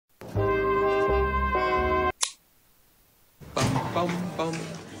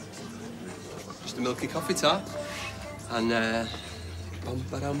Just a milky coffee tart. And,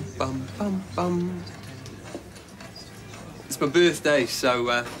 bum-ba-dum-bum-bum-bum. It's my birthday,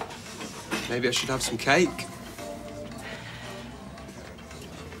 so, maybe I should have some cake.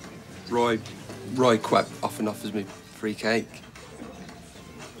 Roy quite often offers me free cake.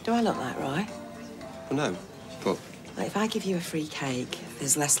 Do I look like Roy? Well, no, but... Like, if I give you a free cake,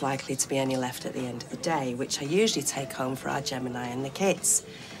 there's less likely to be any left at the end of the day, which I usually take home for our Gemini and the kids.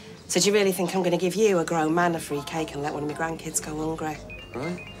 So do you really think I'm going to give you, a grown man, a free cake and let one of my grandkids go hungry?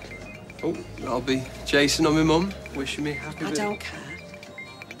 Right. Oh, that'll be Jason or my mum wishing me happy birthday. I don't care.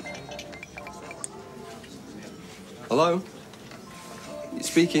 Hello? You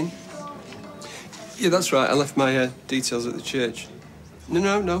speaking? Yeah, that's right. I left my details at the church.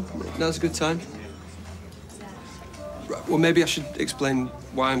 No. Now's a good time. Right, well, maybe I should explain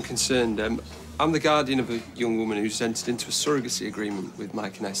why I'm concerned. I'm the guardian of a young woman who's entered into a surrogacy agreement with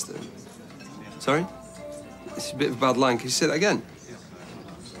Mike and Esther. Sorry? It's a bit of a bad line. Can you say that again?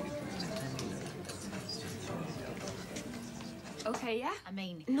 OK, yeah? I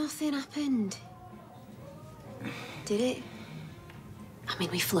mean... Nothing happened. Did it? I mean,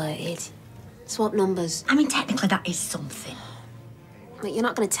 we flirted. Swapped numbers. I mean, technically, that is something. But you're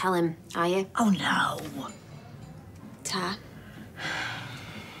not going to tell him, are you? Oh, no. Ta.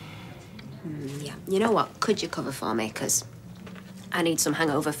 Yeah. You know what? Could you cover for me? Because I need some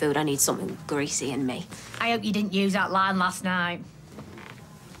hangover food. I need something greasy in me. I hope you didn't use that line last night.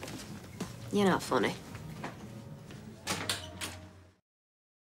 You're not funny.